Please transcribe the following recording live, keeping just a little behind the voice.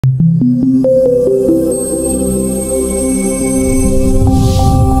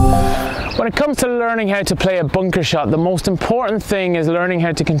learning how to play a bunker shot, the most important thing is learning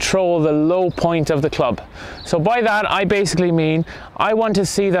how to control the low point of the club. So by that, I basically mean I want to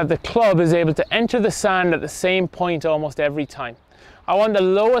see that the club is able to enter the sand at the same point almost every time. I want the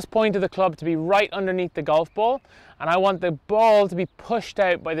lowest point of the club to be right underneath the golf ball, and I want the ball to be pushed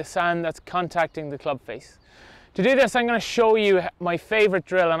out by the sand that's contacting the club face. To do this, I'm going to show you my favourite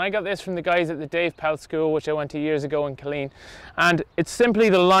drill, and I got this from the guys at the Dave Powell School, which I went to years ago in Killeen, and it's simply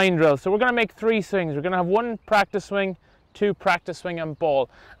the line drill. So we're going to make 3 swings. We're going to have 1 practice swing, 2 practice swing and ball,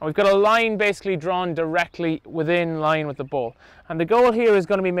 and we've got a line basically drawn directly within line with the ball, and the goal here is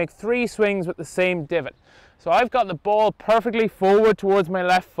going to be make 3 swings with the same divot. So I've got the ball perfectly forward towards my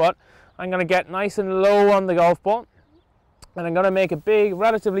left foot. I'm going to get nice and low on the golf ball, and I'm going to make a big,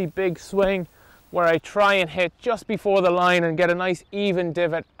 relatively big swing where I try and hit just before the line and get a nice even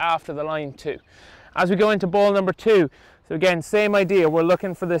divot after the line too. As we go into ball number 2, so again, same idea, we're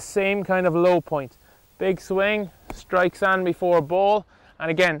looking for the same kind of low point. Big swing, strike sand before ball, and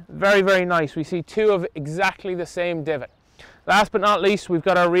again, very, very nice. We see 2 of exactly the same divot. Last but not least, we've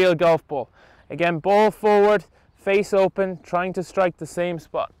got our real golf ball. Again, ball forward, face open, trying to strike the same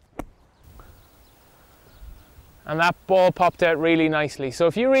spot. And that ball popped out really nicely. So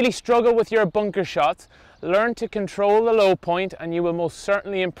if you really struggle with your bunker shots, learn to control the low point and you will most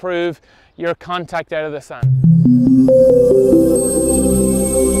certainly improve your contact out of the sand.